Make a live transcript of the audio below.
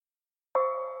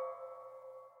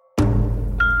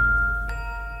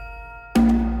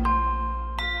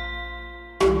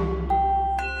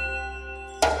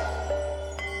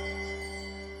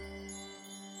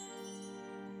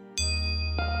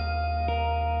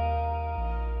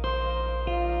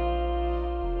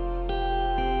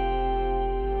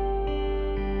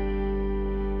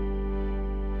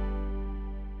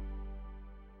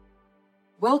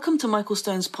Welcome to Michael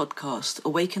Stone's podcast,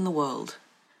 Awaken the World.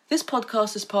 This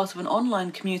podcast is part of an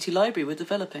online community library we're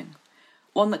developing,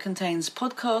 one that contains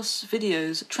podcasts,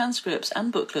 videos, transcripts,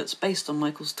 and booklets based on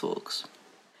Michael's talks.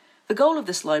 The goal of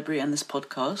this library and this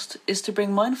podcast is to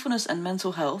bring mindfulness and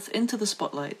mental health into the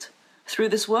spotlight. Through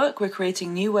this work, we're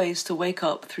creating new ways to wake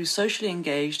up through socially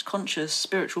engaged, conscious,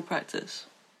 spiritual practice.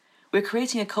 We're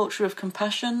creating a culture of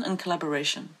compassion and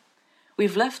collaboration.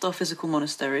 We've left our physical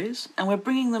monasteries, and we're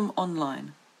bringing them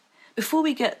online. Before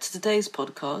we get to today's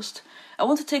podcast, I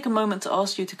want to take a moment to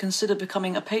ask you to consider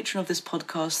becoming a patron of this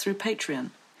podcast through Patreon.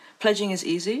 Pledging is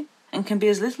easy and can be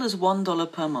as little as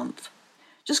 $1 per month.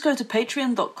 Just go to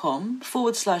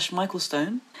patreon.com/Michael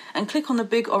Stone and click on the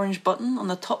big orange button on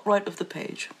the top right of the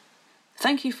page.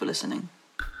 Thank you for listening.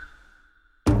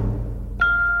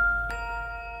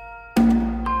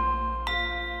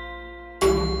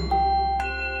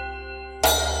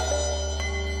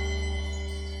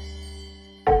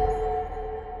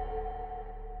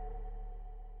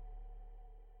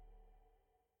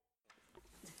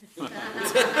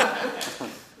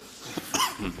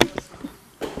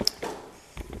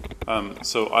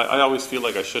 So I always feel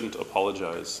like I shouldn't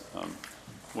apologize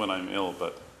when I'm ill,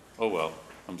 but oh well,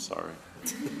 I'm sorry.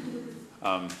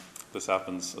 This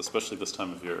happens, especially this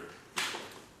time of year.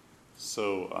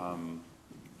 So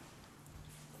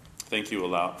thank you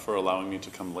for allowing me to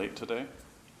come late today.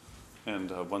 And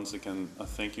once again,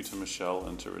 thank you to Michelle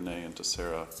and to Renee and to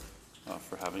Sarah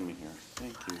for having me here.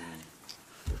 Thank you.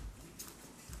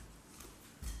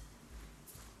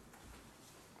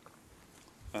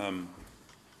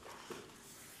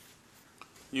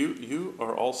 You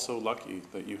are all so lucky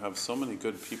that you have so many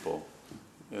good people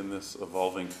in this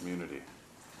evolving community.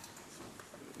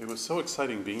 It was so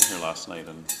exciting being here last night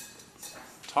and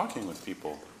talking with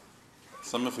people,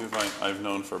 some of whom I've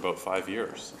known for about 5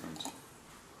 years, and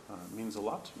it means a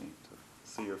lot to me to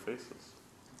see your faces.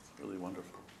 It's really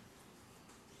wonderful.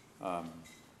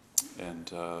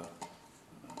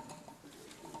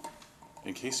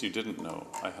 In case you didn't know,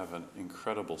 I have an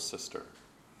incredible sister.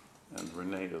 And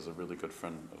Renee is a really good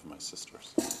friend of my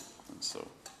sister's. And so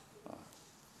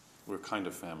we're kind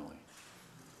of family.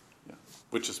 Yeah.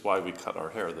 Which is why we cut our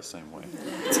hair the same way.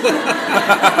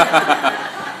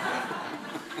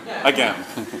 Again.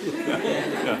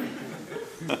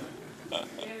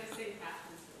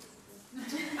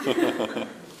 Yeah.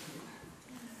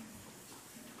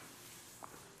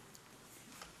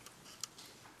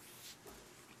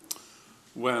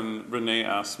 When Renee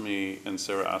asked me and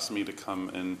Sarah asked me to come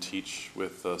and teach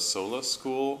with the Sola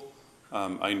School,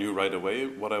 I knew right away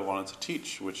what I wanted to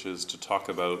teach, which is to talk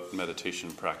about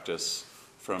meditation practice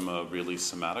from a really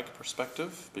somatic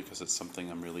perspective, because it's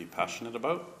something I'm really passionate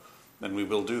about, and we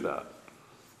will do that.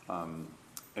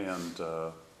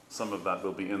 Some of that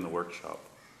will be in the workshop.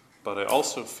 But I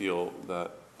also feel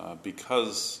that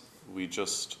because we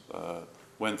just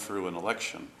went through an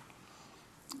election,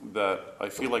 that I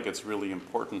feel like it's really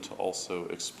important to also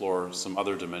explore some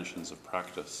other dimensions of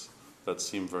practice that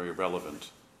seem very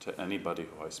relevant to anybody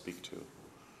who I speak to,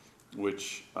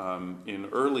 which in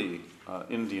early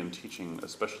Indian teaching,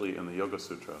 especially in the Yoga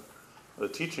Sutra, the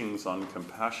teachings on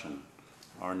compassion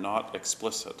are not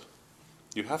explicit.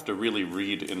 You have to really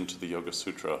read into the Yoga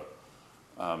Sutra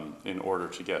in order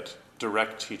to get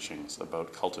direct teachings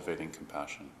about cultivating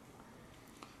compassion.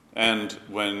 And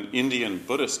when Indian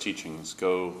Buddhist teachings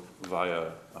go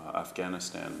via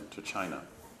Afghanistan to China,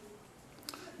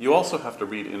 you also have to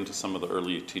read into some of the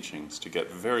early teachings to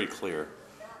get very clear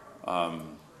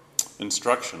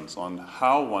instructions on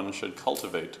how one should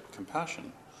cultivate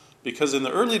compassion. Because in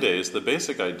the early days, the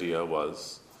basic idea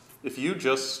was, if you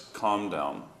just calm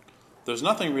down, there's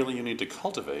nothing really you need to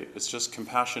cultivate. It's just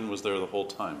compassion was there the whole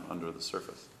time under the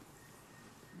surface.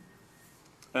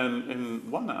 And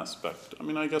in one aspect,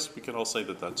 I guess we could all say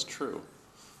that that's true.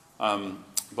 But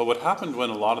what happened when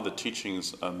a lot of the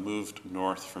teachings moved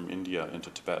north from India into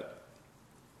Tibet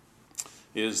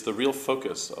is the real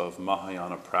focus of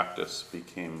Mahayana practice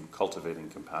became cultivating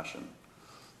compassion.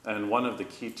 And one of the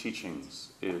key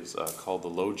teachings is called the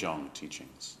Lojong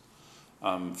teachings.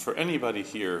 For anybody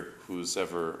here who's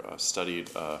ever studied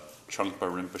Trungpa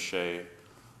Rinpoche,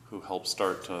 who helped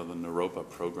start the Naropa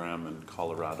program in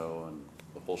Colorado and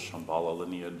the whole Shambhala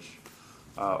lineage,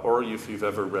 or if you've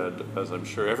ever read, as I'm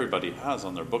sure everybody has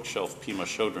on their bookshelf, Pema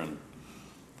Chodron.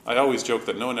 I always joke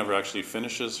that no one ever actually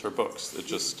finishes her books. It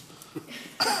just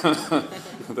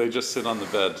they just sit on the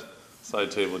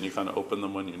bedside table and you kind of open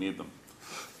them when you need them.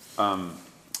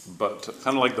 But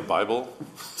kind of like the Bible.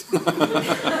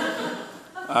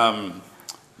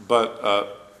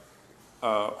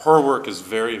 Her work is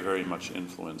very, very much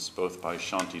influenced both by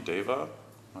Shantideva,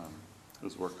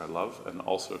 whose work I love, and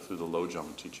also through the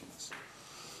Lojong teachings.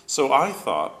 So I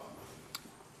thought,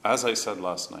 as I said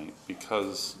last night,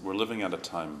 because we're living at a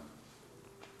time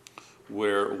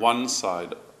where one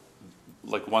side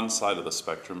of the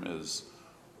spectrum is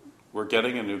we're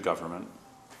getting a new government.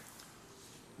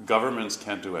 Governments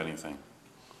can't do anything.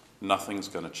 Nothing's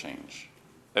going to change.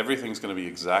 Everything's going to be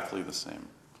exactly the same.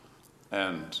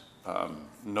 And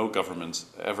no government's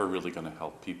ever really going to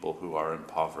help people who are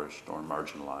impoverished or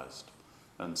marginalized.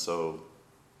 And so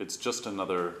it's just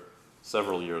another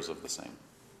several years of the same.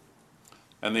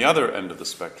 And the other end of the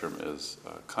spectrum is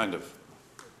kind of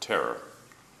terror,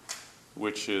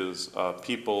 which is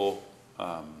people,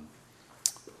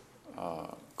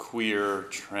 queer,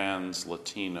 trans,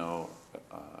 Latino,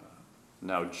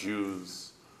 now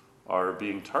Jews, are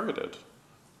being targeted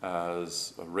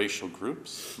as racial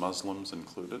groups, Muslims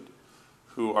included,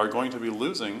 who are going to be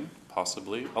losing,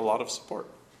 possibly, a lot of support.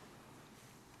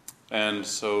 And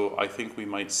so I think we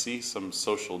might see some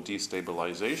social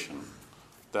destabilization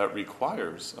that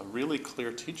requires really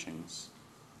clear teachings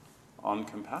on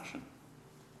compassion.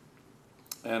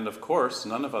 And of course,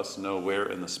 none of us know where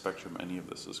in the spectrum any of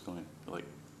this is going, like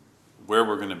where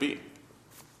we're going to be.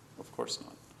 Of course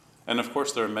not. And of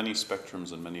course, there are many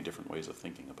spectrums and many different ways of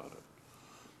thinking about it.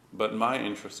 But my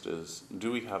interest is,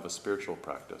 do we have a spiritual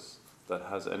practice that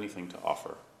has anything to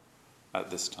offer at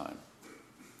this time?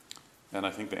 And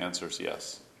I think the answer is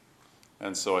yes.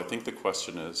 And so I think the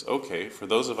question is, okay, for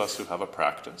those of us who have a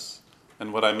practice,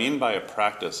 and what I mean by a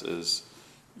practice is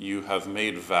you have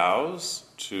made vows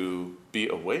to be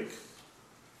awake,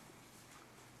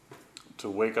 to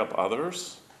wake up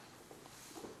others,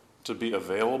 to be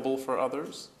available for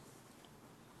others,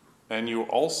 and you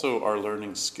also are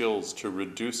learning skills to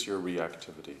reduce your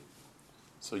reactivity.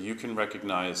 So you can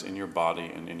recognize in your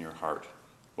body and in your heart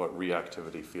what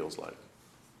reactivity feels like.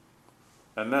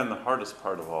 And then the hardest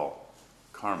part of all,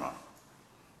 karma.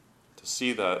 To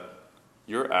see that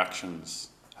your actions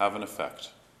have an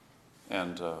effect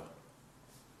and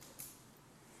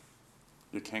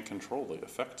you can't control the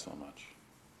effect so much.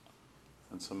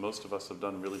 And so most of us have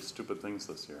done really stupid things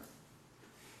this year.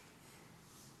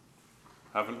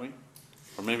 Haven't we?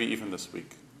 Or maybe even this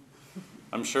week.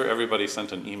 I'm sure everybody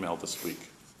sent an email this week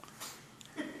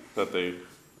that they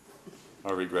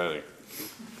are regretting.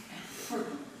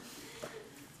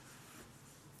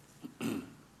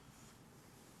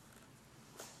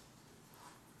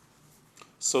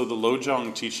 So the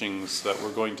Lojong teachings that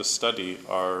we're going to study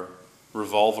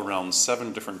revolve around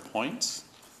 7 different points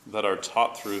that are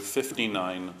taught through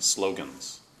 59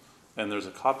 slogans. And there's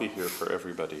a copy here for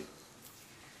everybody.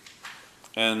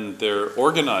 And they're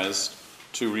organized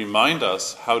to remind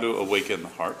us how to awaken the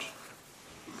heart.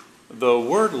 The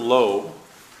word lo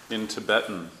in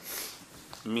Tibetan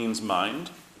means mind.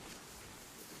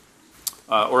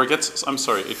 It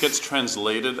gets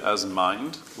translated as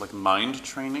mind, like mind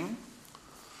training.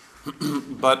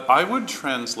 But I would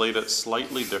translate it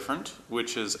slightly different,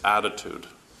 which is attitude,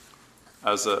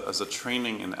 as a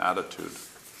training in attitude.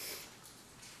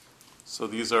 So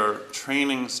these are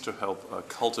trainings to help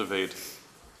cultivate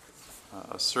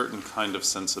a certain kind of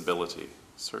sensibility,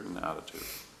 certain attitude.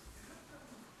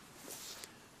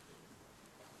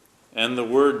 And the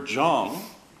word jong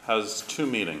has 2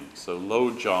 meanings. So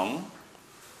lo jong,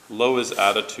 lo is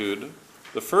attitude.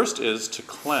 The first is to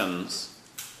cleanse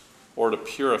or to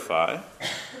purify.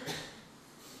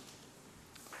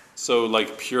 So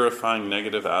like purifying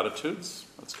negative attitudes,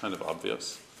 that's kind of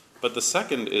obvious. But the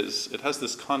second is, it has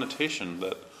this connotation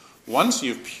that once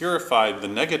you've purified the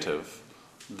negative,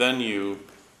 then you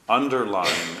underline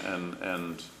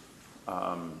and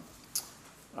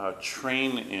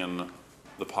train in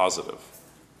the positive.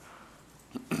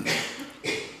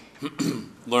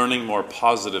 Learning more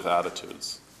positive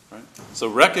attitudes, right? So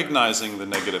recognizing the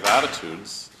negative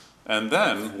attitudes and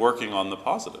then working on the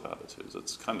positive attitudes.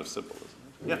 It's kind of simple, isn't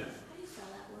it? Yeah. How do you spell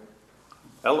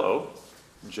that word?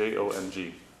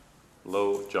 Lojong.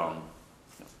 Lojong.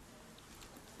 Yeah.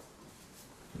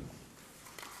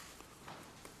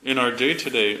 In our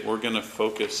day-to-day, we're going to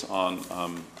focus on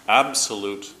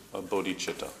absolute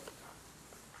bodhicitta,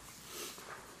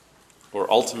 or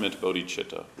ultimate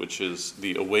bodhicitta, which is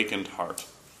the awakened heart,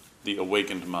 the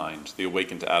awakened mind, the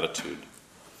awakened attitude,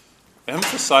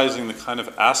 emphasizing the kind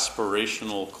of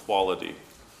aspirational quality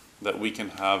that we can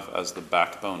have as the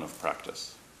backbone of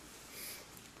practice.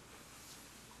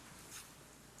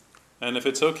 And if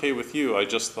it's okay with you, I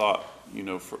just thought,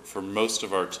 for most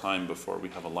of our time before we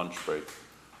have a lunch break,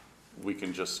 we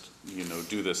can just,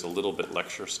 do this a little bit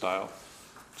lecture style,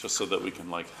 just so that we can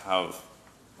have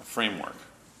a framework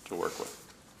to work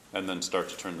with, and then start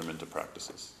to turn them into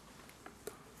practices.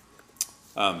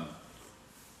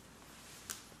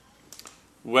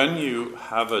 When you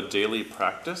have a daily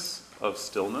practice of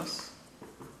stillness,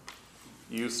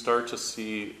 you start to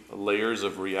see layers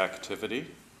of reactivity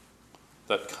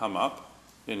that come up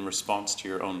in response to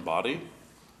your own body,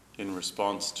 in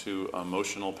response to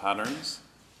emotional patterns.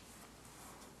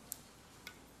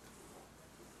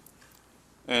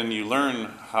 And you learn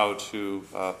how to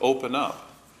open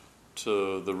up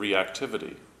to the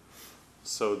reactivity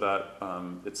so that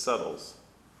it settles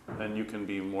and you can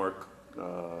be more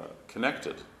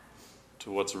connected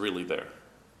to what's really there,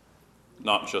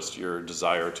 not just your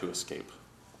desire to escape.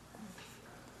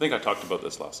 I think I talked about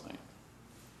this last night.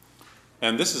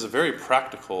 And this is a very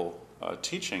practical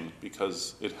teaching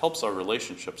because it helps our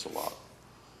relationships a lot.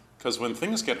 Because when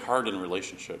things get hard in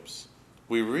relationships,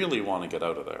 we really want to get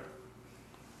out of there.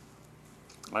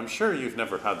 I'm sure you've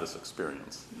never had this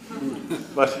experience.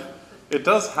 But it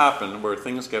does happen where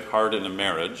things get hard in a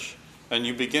marriage and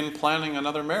you begin planning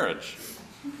another marriage.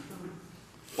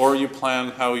 Or you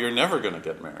plan how you're never going to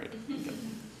get married.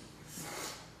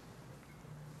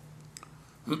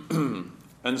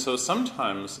 And so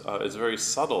sometimes it's very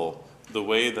subtle the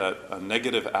way that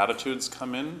negative attitudes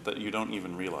come in that you don't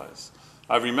even realize.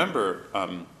 I remember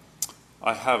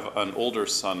I have an older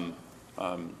son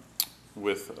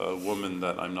with a woman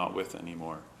that I'm not with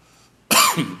anymore.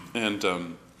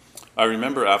 And I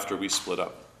remember after we split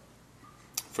up,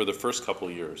 for the first couple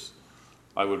of years,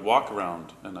 I would walk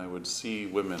around and I would see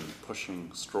women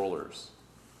pushing strollers.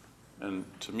 And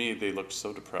to me, they looked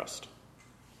so depressed.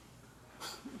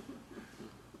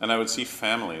 And I would see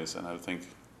families and I would think,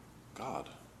 God,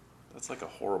 that's like a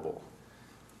horrible,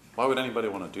 why would anybody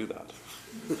want to do that?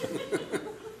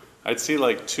 I'd see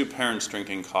like two parents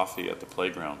drinking coffee at the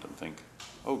playground and think,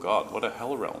 oh God, what a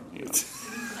hell realm, you know.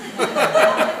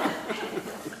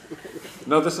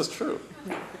 No, this is true.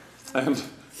 And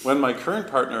when my current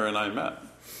partner and I met,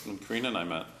 when Karina and I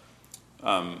met,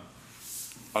 on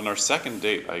our second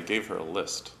date, I gave her a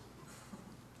list.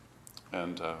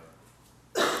 And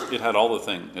it had all the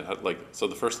things. It had so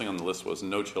the first thing on the list was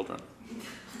no children.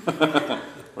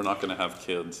 We're not going to have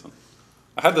kids. And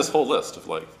I had this whole list of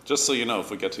just so you know,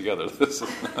 if we get together, these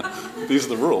are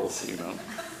the rules, you know.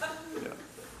 Yeah.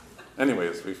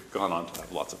 Anyways, we've gone on to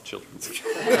have lots of children.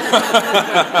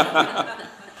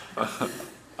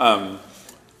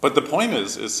 But the point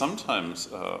is sometimes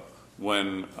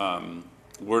when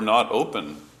we're not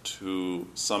open to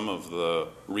some of the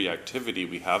reactivity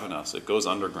we have in us, it goes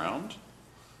underground,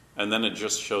 and then it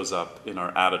just shows up in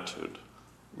our attitude,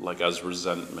 like as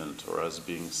resentment or as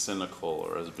being cynical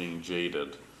or as being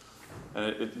jaded.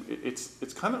 And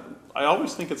it's kind of, I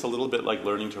always think it's a little bit like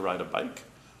learning to ride a bike.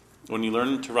 When you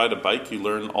learn to ride a bike, you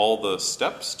learn all the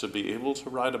steps to be able to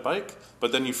ride a bike,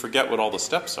 but then you forget what all the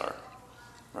steps are,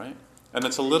 right? And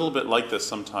it's a little bit like this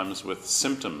sometimes with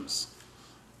symptoms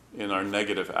in our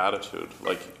negative attitude.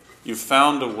 Like you've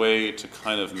found a way to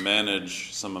kind of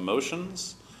manage some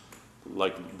emotions,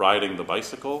 like riding the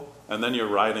bicycle, and then you're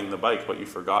riding the bike, but you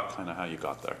forgot kind of how you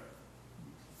got there.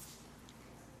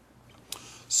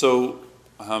 So,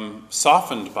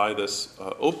 softened by this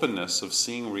openness of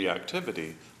seeing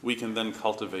reactivity, we can then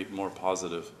cultivate more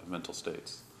positive mental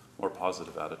states, more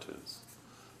positive attitudes.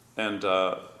 And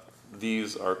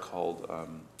these are called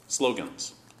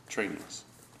slogans, trainings.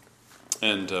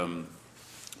 And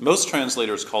most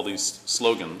translators call these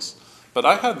slogans, but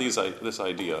I had this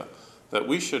idea that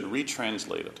we should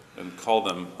retranslate it and call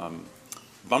them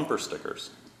bumper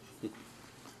stickers.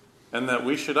 And that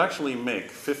we should actually make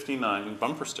 59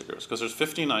 bumper stickers, because there's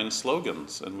 59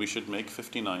 slogans, and we should make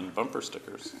 59 bumper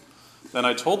stickers. And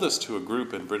I told this to a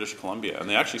group in British Columbia, and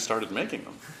they actually started making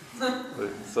them.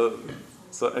 So,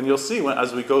 and you'll see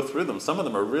as we go through them, some of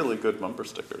them are really good bumper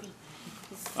stickers.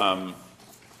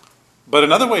 But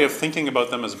another way of thinking about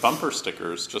them as bumper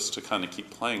stickers, just to kind of keep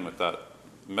playing with that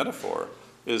metaphor,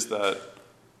 is that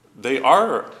they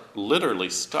are literally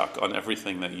stuck on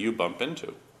everything that you bump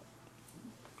into,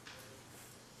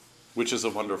 which is a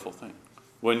wonderful thing.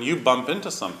 When you bump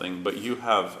into something, but you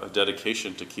have a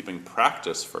dedication to keeping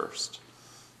practice first,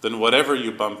 then whatever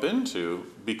you bump into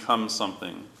becomes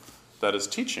something that is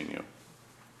teaching you.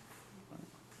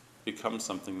 Becomes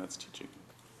something that's teaching you.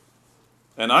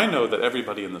 And I know that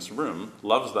everybody in this room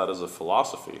loves that as a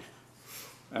philosophy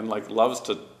and loves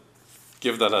to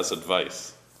give that as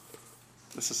advice.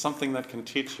 This is something that can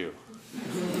teach you.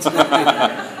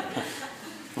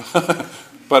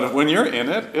 But when you're in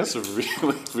it, it's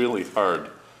really, really hard.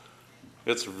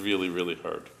 It's really, really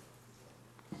hard.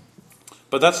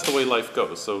 But that's the way life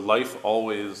goes. So life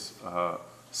always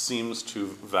seems to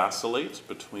vacillate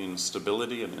between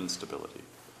stability and instability.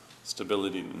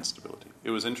 stability and instability.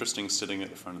 It was interesting sitting at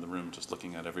the front of the room just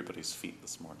looking at everybody's feet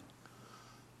this morning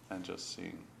and just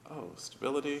seeing,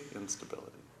 stability,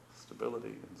 instability, stability,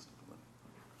 instability.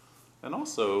 And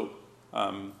also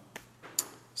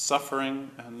suffering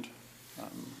and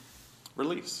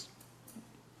release.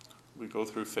 We go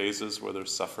through phases where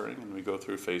there's suffering, and we go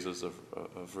through phases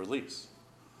of release.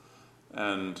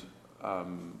 And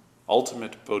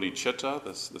ultimate bodhicitta,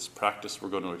 this practice we're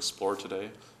going to explore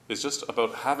today, is just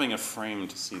about having a frame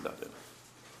to see that in,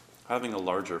 having a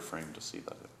larger frame to see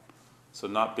that in. So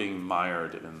not being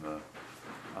mired in the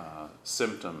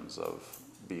symptoms of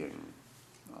being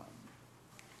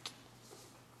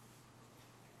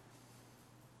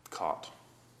caught.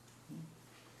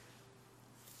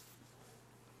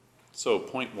 So,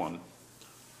 point 1.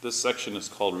 This section is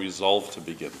called Resolve to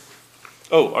Begin.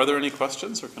 Oh, are there any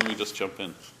questions, or can we just jump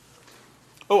in?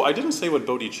 Oh, I didn't say what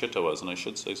bodhicitta was, and I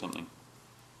should say something.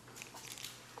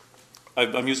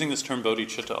 I'm using this term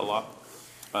bodhicitta a lot.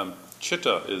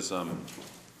 Chitta is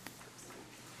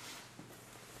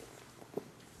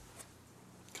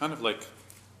kind of like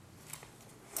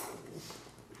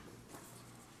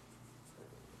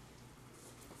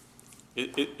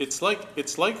it's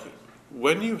like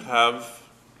when you have,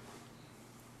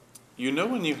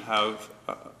 when you have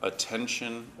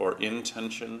attention or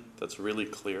intention that's really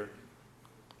clear,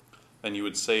 and you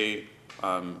would say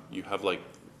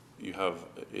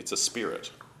it's a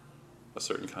spirit, a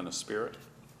certain kind of spirit.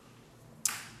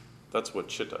 That's what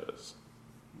chitta is.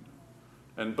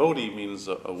 And bodhi means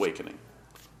awakening.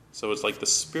 So it's like the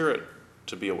spirit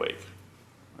to be awake.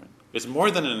 Right? It's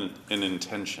more than an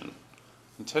intention.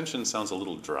 Intention sounds a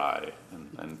little dry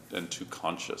and too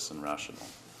conscious and rational.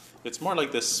 It's more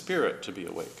like this spirit to be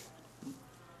awake.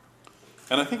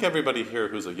 And I think everybody here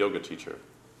who's a yoga teacher,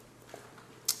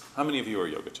 how many of you are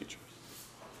yoga teachers?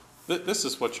 This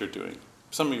is what you're doing.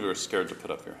 Some of you are scared to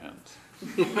put up your hands.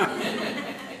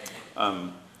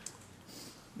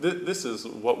 This is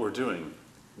what we're doing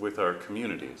with our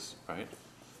communities, right?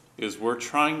 Is we're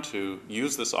trying to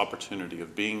use this opportunity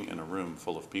of being in a room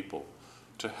full of people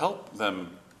to help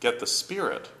them get the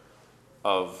spirit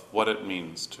of what it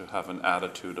means to have an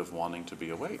attitude of wanting to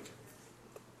be awake.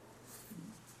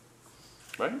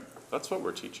 Right? That's what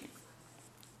we're teaching.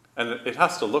 And it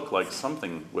has to look like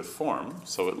something with form,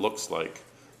 so it looks like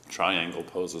triangle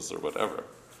poses or whatever.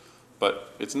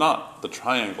 But it's not the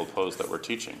triangle pose that we're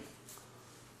teaching.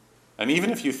 And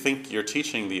even if you think you're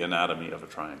teaching the anatomy of a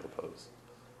triangle pose,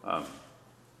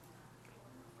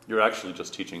 you're actually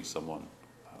just teaching someone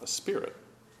a spirit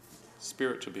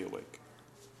to be awake.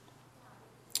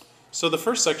 So the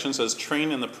first section says,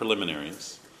 train in the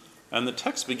preliminaries. And the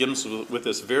text begins with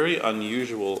this very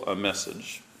unusual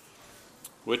message,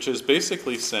 which is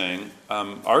basically saying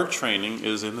our training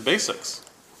is in the basics.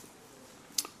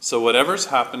 So whatever's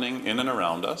happening in and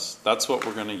around us, that's what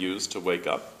we're going to use to wake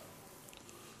up.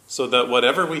 So that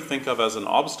whatever we think of as an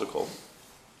obstacle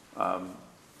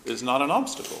is not an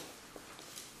obstacle.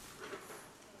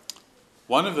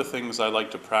 One of the things I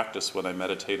like to practice when I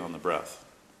meditate on the breath,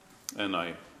 and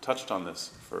I touched on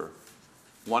this for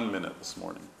 1 minute this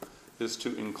morning, is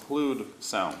to include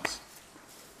sounds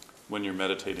when you're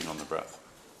meditating on the breath.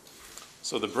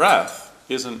 So the breath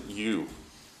isn't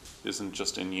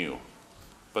just in you,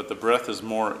 but the breath is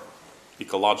more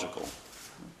ecological.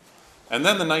 And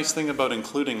then the nice thing about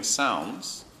including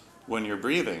sounds when you're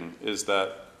breathing is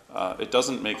that it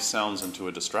doesn't make sounds into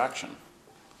a distraction,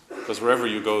 because wherever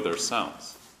you go, there's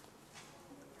sounds.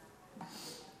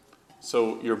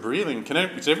 So you're breathing.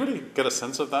 Does everybody get a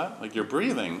sense of that? Like you're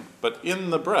breathing, but in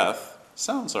the breath,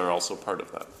 sounds are also part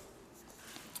of that.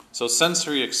 So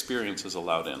sensory experience is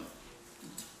allowed in.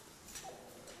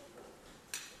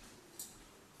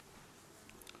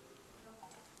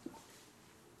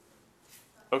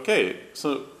 Okay,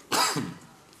 so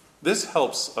this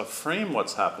helps frame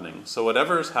what's happening. So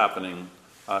whatever is happening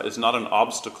is not an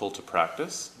obstacle to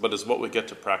practice, but is what we get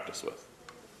to practice with.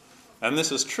 And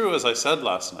this is true, as I said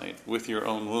last night, with your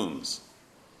own wounds.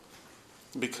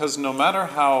 Because no matter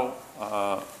how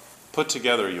put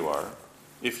together you are,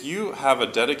 if you have a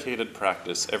dedicated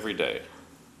practice every day,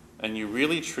 and you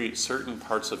really treat certain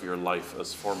parts of your life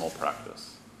as formal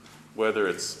practice, whether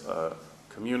it's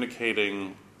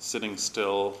communicating, sitting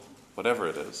still, whatever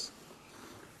it is,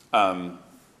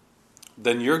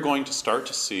 then you're going to start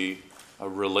to see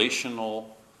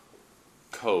relational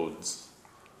codes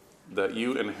that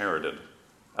you inherited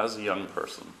as a young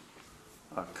person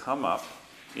come up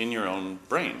in your own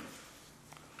brain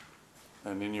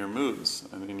and in your moods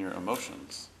and in your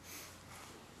emotions.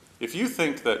 If you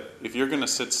think that if you're going to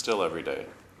sit still every day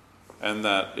and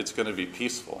that it's going to be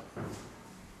peaceful,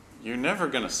 you're never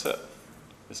going to sit.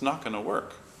 It's not going to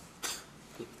work.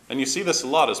 And you see this a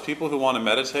lot as people who want to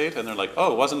meditate and they're like,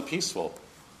 oh, it wasn't peaceful.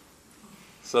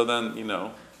 So then,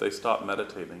 they stop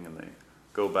meditating and they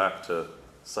go back to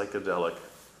psychedelic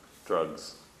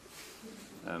drugs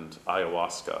and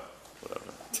ayahuasca,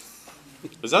 whatever.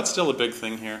 Is that still a big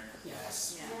thing here?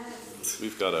 Yes.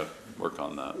 We've got to work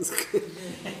on that.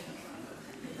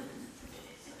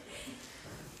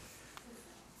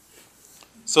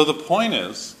 So the point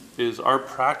is our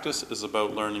practice is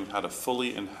about learning how to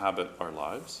fully inhabit our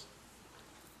lives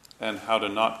and how to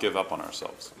not give up on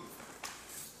ourselves.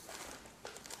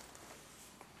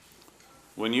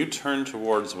 When you turn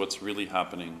towards what's really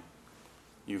happening,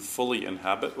 you fully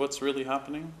inhabit what's really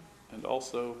happening, and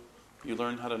also you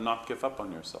learn how to not give up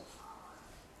on yourself.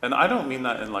 And I don't mean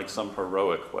that in like some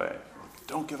heroic way.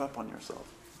 Don't give up on yourself.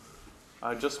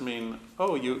 I just mean,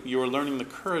 you are learning the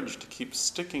courage to keep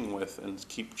sticking with and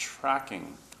keep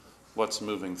tracking what's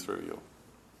moving through you.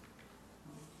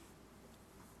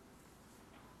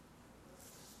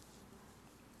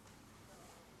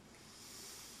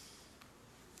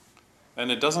 And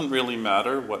it doesn't really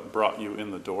matter what brought you in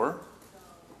the door.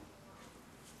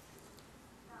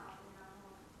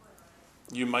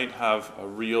 You might have a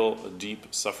real deep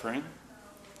suffering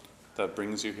that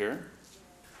brings you here.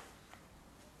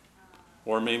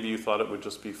 Or maybe you thought it would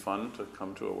just be fun to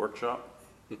come to a workshop.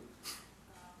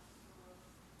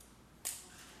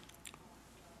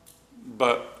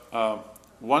 But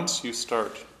once you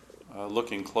start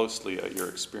looking closely at your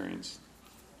experience,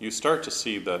 you start to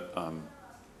see that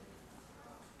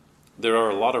there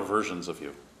are a lot of versions of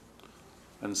you.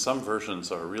 And some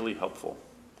versions are really helpful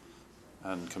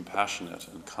and compassionate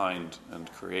and kind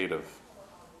and creative.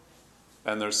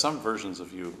 And there's some versions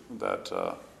of you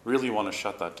that really want to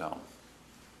shut that down.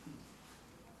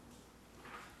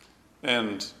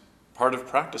 And part of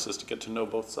practice is to get to know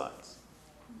both sides.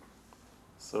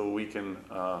 So we can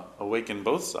awaken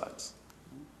both sides.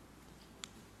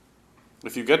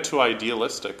 If you get too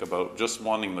idealistic about just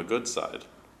wanting the good side,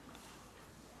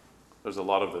 there's a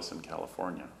lot of this in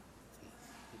California.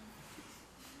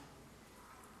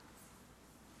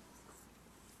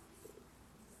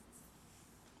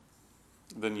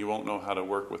 Then you won't know how to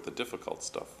work with the difficult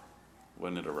stuff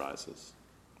when it arises.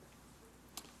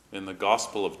 In the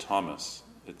Gospel of Thomas,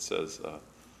 it says,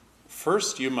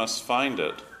 first you must find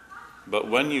it, but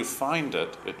when you find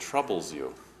it, it troubles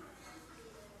you.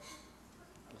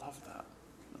 I love that.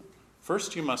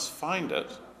 First you must find it,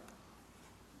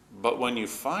 but when you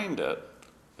find it,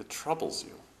 it troubles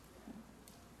you.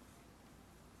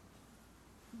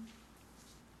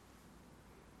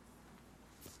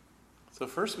 So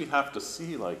first we have to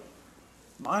see,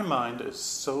 my mind is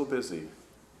so busy,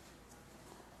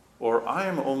 or I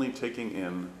am only taking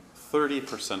in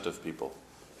 30% of people,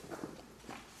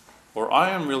 or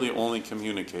I am really only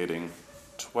communicating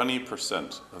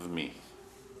 20% of me.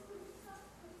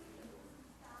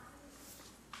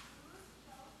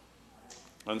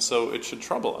 And so it should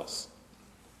trouble us.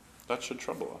 That should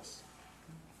trouble us.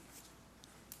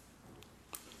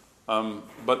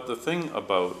 But the thing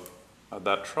about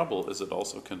that trouble is it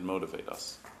also can motivate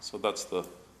us. So that's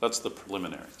the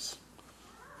preliminaries.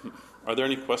 Are there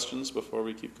any questions before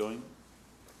we keep going?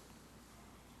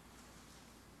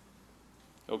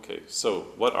 Okay, so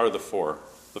what are the four?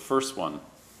 The first one,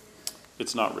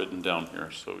 it's not written down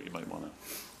here, so you might want to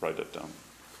write it down.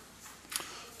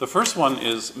 The first one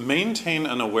is maintain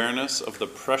an awareness of the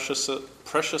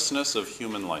preciousness of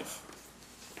human life.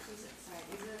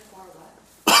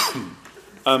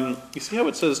 You see how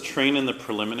it says train in the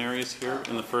preliminaries here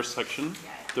in the first section?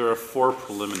 There are 4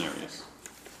 preliminaries.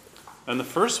 And the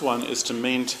first one is to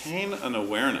maintain an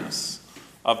awareness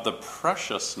of the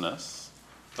preciousness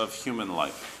of human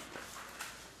life.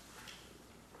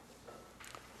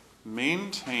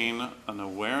 Maintain an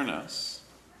awareness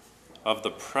of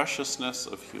the preciousness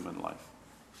of human life.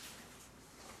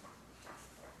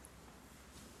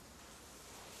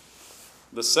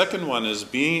 The second one is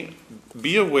be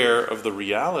aware of the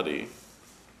reality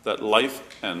that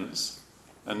life ends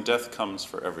and death comes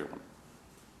for everyone.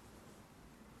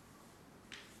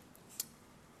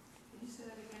 Can you say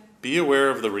that again? Be aware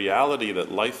of the reality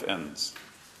that life ends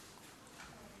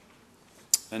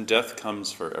and death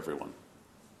comes for everyone.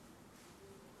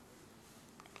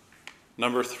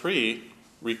 Number 3,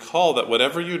 recall that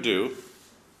whatever you do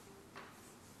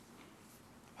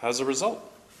has a result.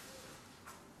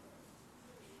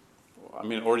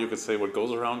 Or you could say what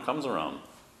goes around comes around.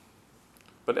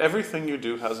 But everything you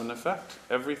do has an effect.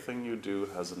 Everything you do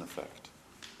has an effect.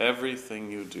 Everything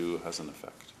you do has an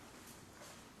effect.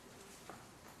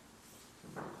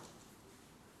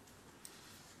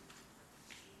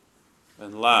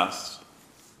 And last,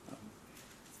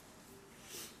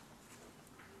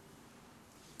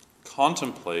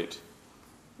 contemplate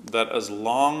that as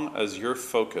long as you're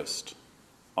focused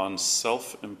on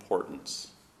self-importance,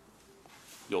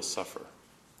 you'll suffer.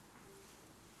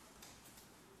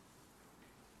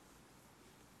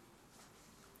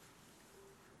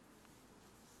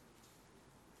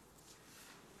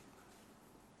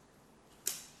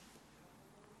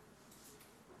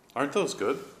 Aren't those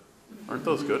good? Aren't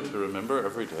those good to remember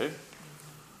every day?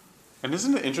 And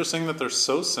isn't it interesting that they're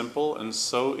so simple and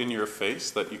so in your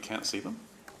face that you can't see them?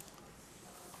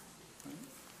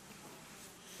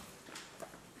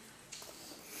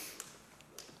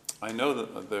 I know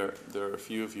that there are a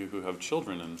few of you who have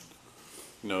children,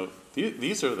 and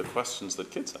these are the questions that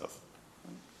kids have.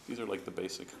 These are like the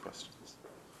basic questions.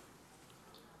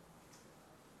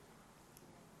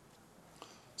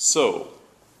 So,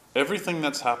 everything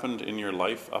that's happened in your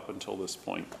life up until this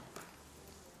point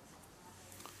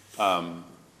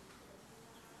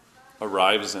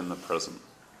arrives in the present.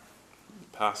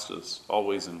 The past is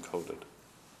always encoded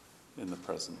in the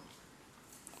present.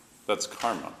 That's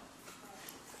karma.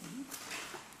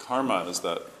 Karma is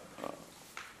that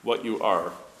what you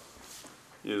are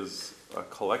is a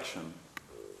collection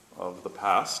of the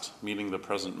past, meaning the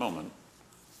present moment,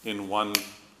 in one,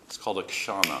 it's called a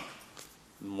kshana,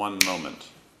 in one moment.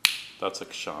 That's a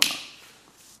kshana.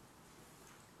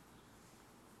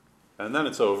 And then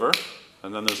it's over,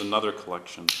 and then there's another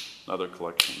collection, another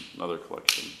collection, another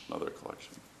collection, another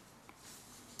collection.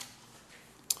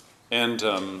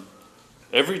 And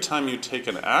every time you take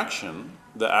an action,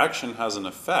 the action has an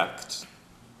effect,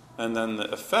 and then the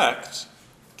effect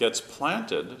gets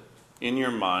planted in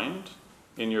your mind,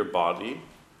 in your body,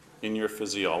 in your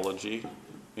physiology,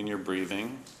 in your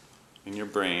breathing, in your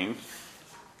brain,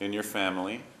 in your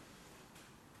family,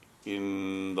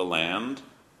 in the land,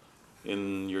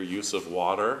 in your use of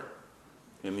water,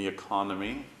 in the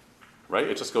economy, right?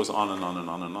 It just goes on and on and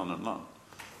on and on and on.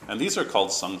 And these are called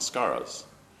samskaras,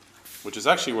 which is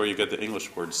actually where you get the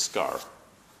English word scar.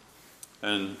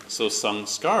 And so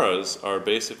samskaras are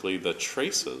basically the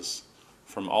traces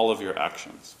from all of your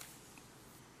actions.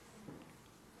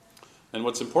 And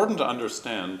what's important to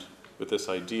understand with this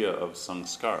idea of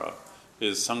samskara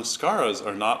is samskaras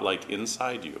are not like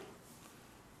inside you.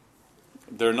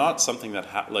 They're not something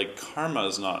that, like karma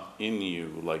is not in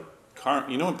you. Like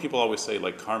you know when people always say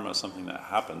like karma is something that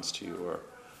happens to you,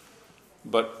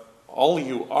 but all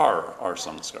you are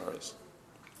samskaras.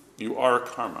 You are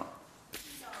karma.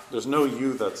 There's no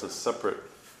you that's a separate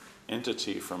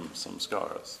entity from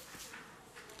samskaras.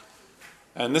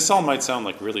 And this all might sound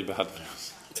like really bad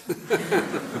news.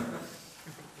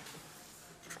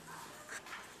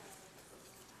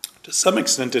 To some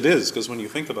extent it is, because when you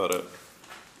think about it,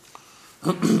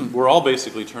 we're all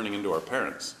basically turning into our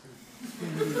parents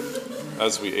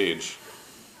as we age.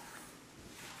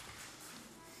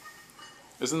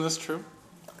 Isn't this true?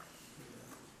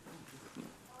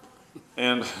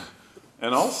 And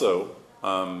also,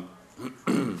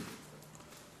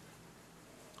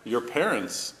 your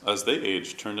parents, as they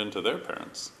age, turned into their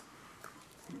parents.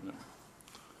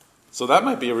 So that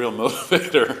might be a real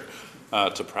motivator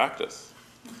to practice.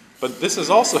 But this is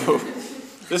also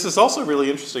really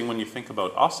interesting when you think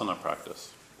about asana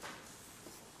practice.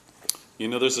 You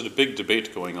know, there's a big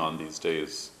debate going on these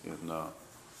days in the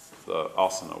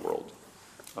asana world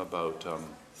about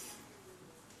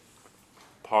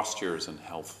postures and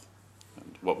health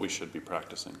and what we should be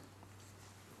practicing.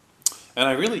 And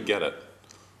I really get it,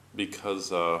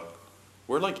 because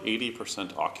we're like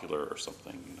 80% ocular or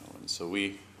something, and so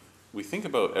we think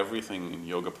about everything in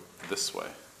yoga this way,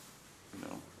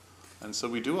 and so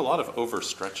we do a lot of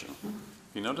overstretching.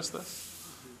 You notice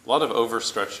this? A lot of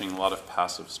overstretching, a lot of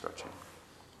passive stretching.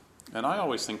 And I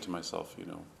always think to myself,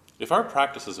 if our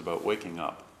practice is about waking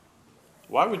up,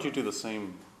 why would you do the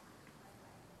same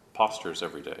postures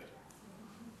every day?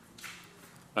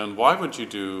 And why would you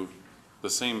do the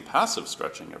same passive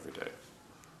stretching every day?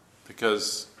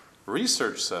 Because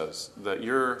research says that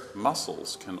your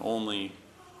muscles can only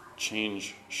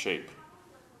change shape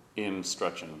in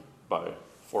stretching by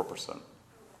 4%.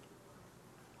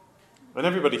 And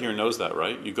everybody here knows that,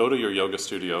 right? You go to your yoga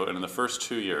studio, and in the first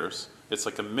 2 years, it's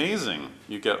like amazing.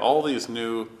 You get all these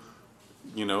new,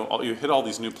 you hit all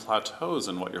these new plateaus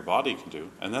in what your body can do,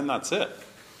 and then that's it.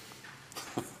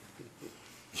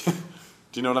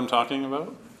 Do you know what I'm talking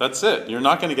about? That's it. You're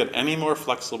not going to get any more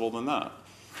flexible than that.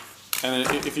 And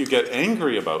if you get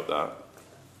angry about that,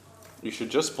 you should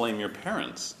just blame your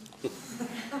parents.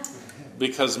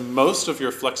 Because most of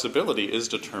your flexibility is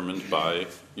determined by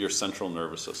your central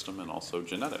nervous system and also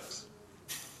genetics.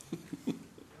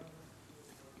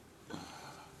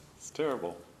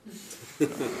 terrible.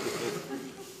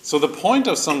 So the point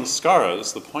of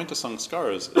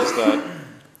samskaras is that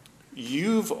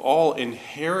you've all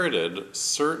inherited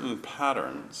certain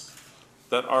patterns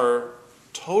that are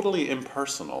totally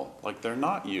impersonal, like they're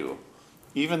not you,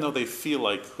 even though they feel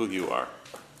like who you are,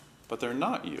 but they're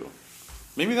not you.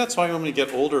 Maybe that's why when we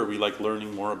get older, we like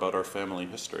learning more about our family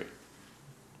history.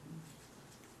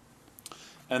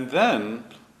 And then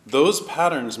those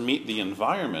patterns meet the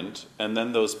environment, and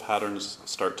then those patterns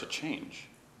start to change,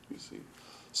 you see.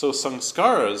 So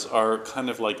samskaras are kind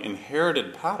of like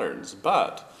inherited patterns,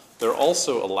 but they're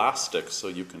also elastic, so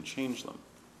you can change them.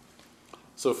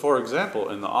 So for example,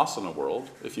 in the asana world,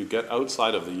 if you get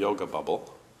outside of the yoga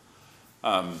bubble,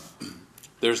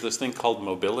 there's this thing called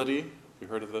mobility. You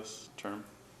heard of this term?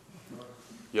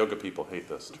 Yoga people hate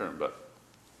this term, but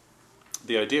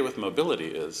the idea with mobility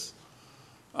is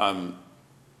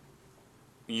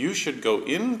you should go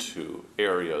into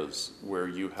areas where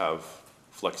you have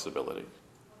flexibility,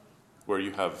 where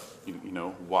you have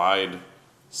wide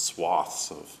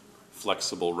swaths of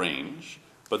flexible range,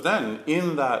 but then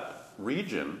in that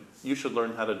region, you should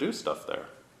learn how to do stuff there.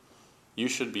 You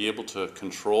should be able to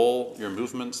control your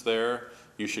movements there.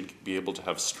 You should be able to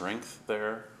have strength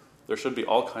there. There should be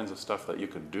all kinds of stuff that you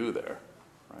could do there,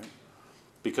 right?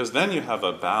 Because then you have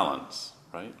a balance,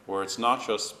 right? Where it's not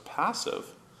just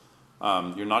passive,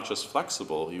 you're not just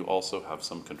flexible, you also have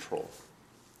some control.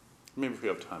 Maybe if we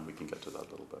have time, we can get to that a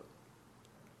little bit.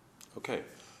 Okay,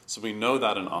 so we know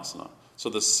that in asana. So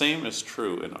the same is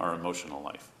true in our emotional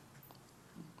life.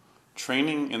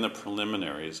 Training in the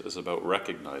preliminaries is about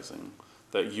recognizing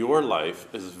that your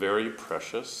life is very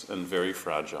precious and very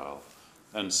fragile,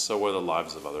 and so are the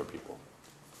lives of other people.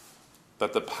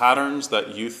 That the patterns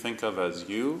that you think of as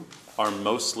you are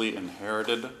mostly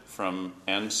inherited from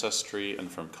ancestry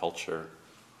and from culture.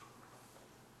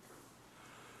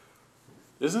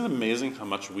 Isn't it amazing how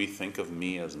much we think of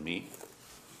me as me?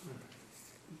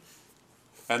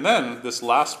 And then this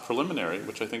last preliminary,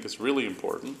 which I think is really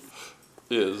important,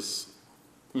 is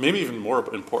maybe even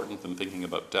more important than thinking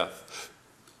about death,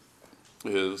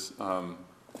 is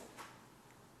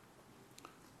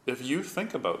if you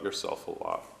think about yourself a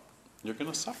lot, you're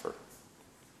going to suffer.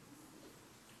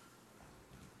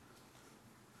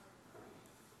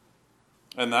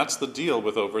 And that's the deal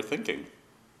with overthinking.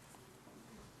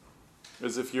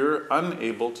 Is if you're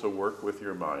unable to work with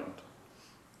your mind,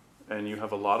 and you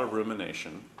have a lot of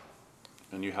rumination,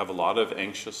 and you have a lot of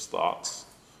anxious thoughts,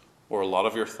 or a lot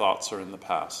of your thoughts are in the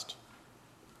past,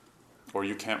 or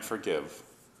you can't forgive,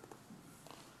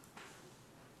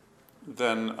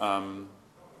 then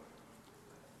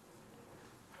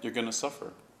you're going to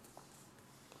suffer.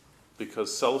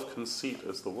 Because self-conceit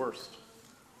is the worst.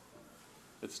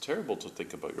 It's terrible to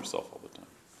think about yourself all the time.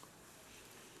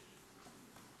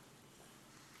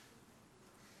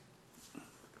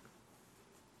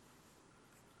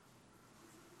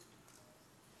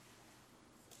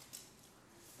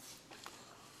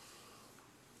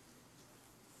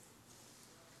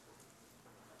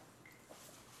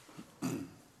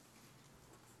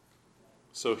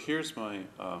 So here's my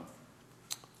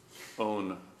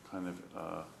own kind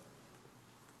of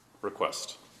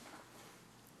request,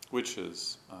 which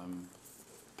is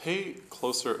pay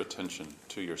closer attention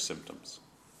to your symptoms.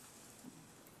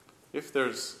 If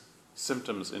there's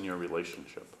symptoms in your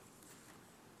relationship,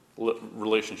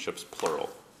 relationships plural,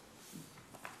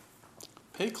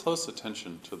 pay close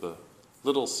attention to the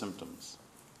little symptoms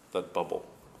that bubble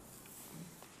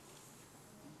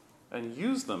and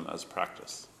use them as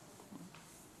practice.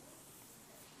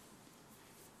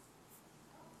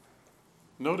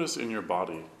 Notice in your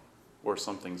body where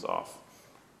something's off,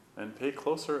 and pay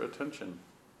closer attention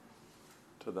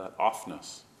to that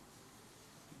offness.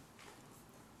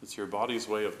 It's your body's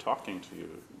way of talking to you.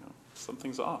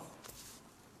 Something's off.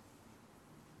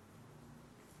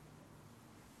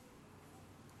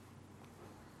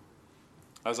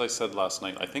 As I said last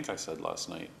night,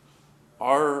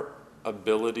 our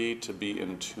ability to be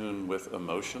in tune with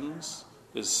emotions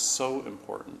is so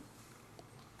important.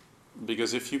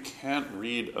 Because if you can't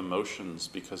read emotions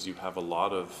because you have a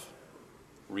lot of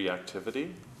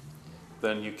reactivity,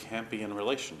 then you can't be in a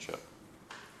relationship.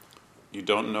 You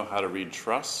don't know how to read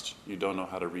trust, you don't know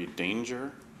how to read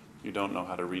danger, you don't know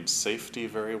how to read safety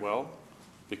very well,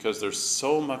 because there's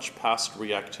so much past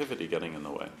reactivity getting in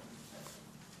the way.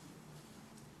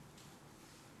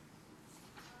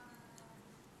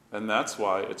 And that's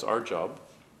why it's our job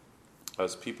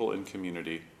as people in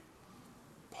community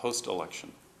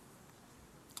post-election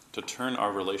to turn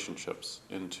our relationships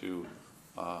into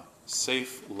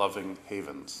safe, loving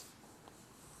havens,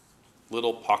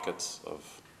 little pockets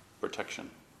of protection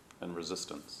and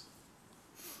resistance.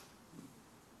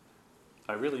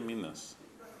 I really mean this.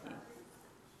 Yeah.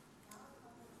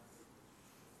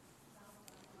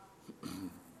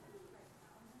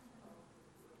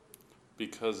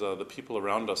 Because the people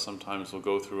around us sometimes will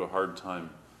go through a hard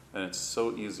time, and it's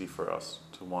so easy for us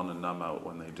to want to numb out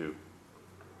when they do.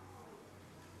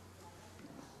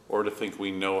 Or to think we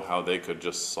know how they could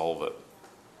just solve it.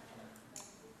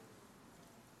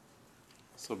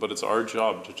 But it's our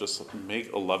job to just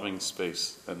make a loving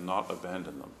space and not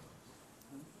abandon them.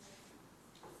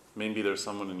 Maybe there's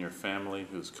someone in your family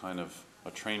who's kind of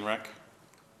a train wreck.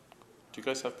 Do you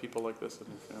guys have people like this in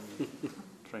your family?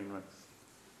 Train wrecks.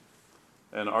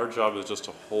 And our job is just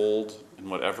to hold, in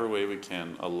whatever way we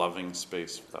can, a loving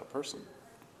space for that person.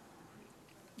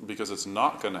 Because it's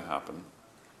not going to happen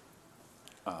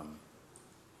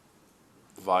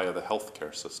via the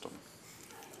healthcare system.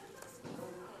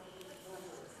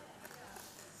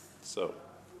 So,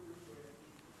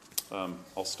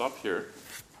 I'll stop here,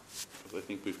 because I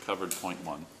think we've covered point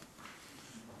 1.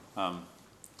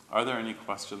 Are there any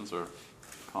questions or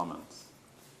comments?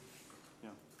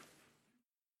 Yeah.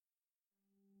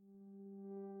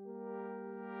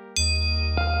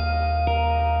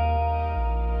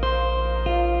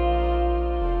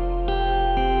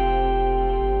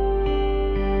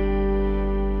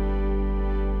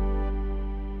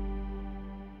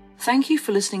 Thank you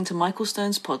for listening to Michael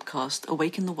Stone's podcast,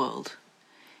 Awaken the World.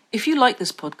 If you like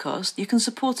this podcast, you can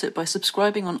support it by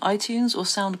subscribing on iTunes or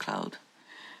SoundCloud.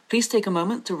 Please take a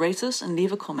moment to rate us and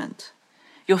leave a comment.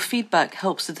 Your feedback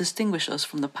helps to distinguish us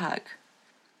from the pack.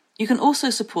 You can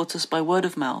also support us by word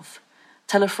of mouth.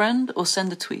 Tell a friend or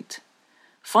send a tweet.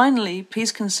 Finally,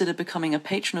 please consider becoming a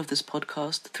patron of this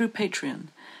podcast through Patreon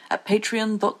at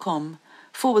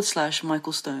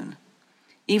patreon.com/Michael Stone.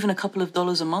 Even a couple of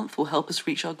dollars a month will help us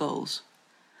reach our goals.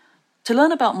 To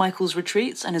learn about Michael's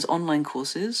retreats and his online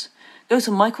courses, go to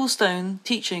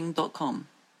michaelstoneteaching.com.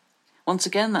 Once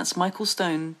again, that's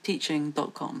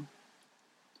michaelstoneteaching.com.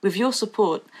 With your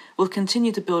support, we'll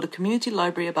continue to build a community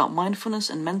library about mindfulness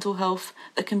and mental health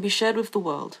that can be shared with the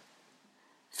world.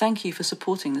 Thank you for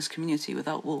supporting this community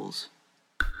without walls.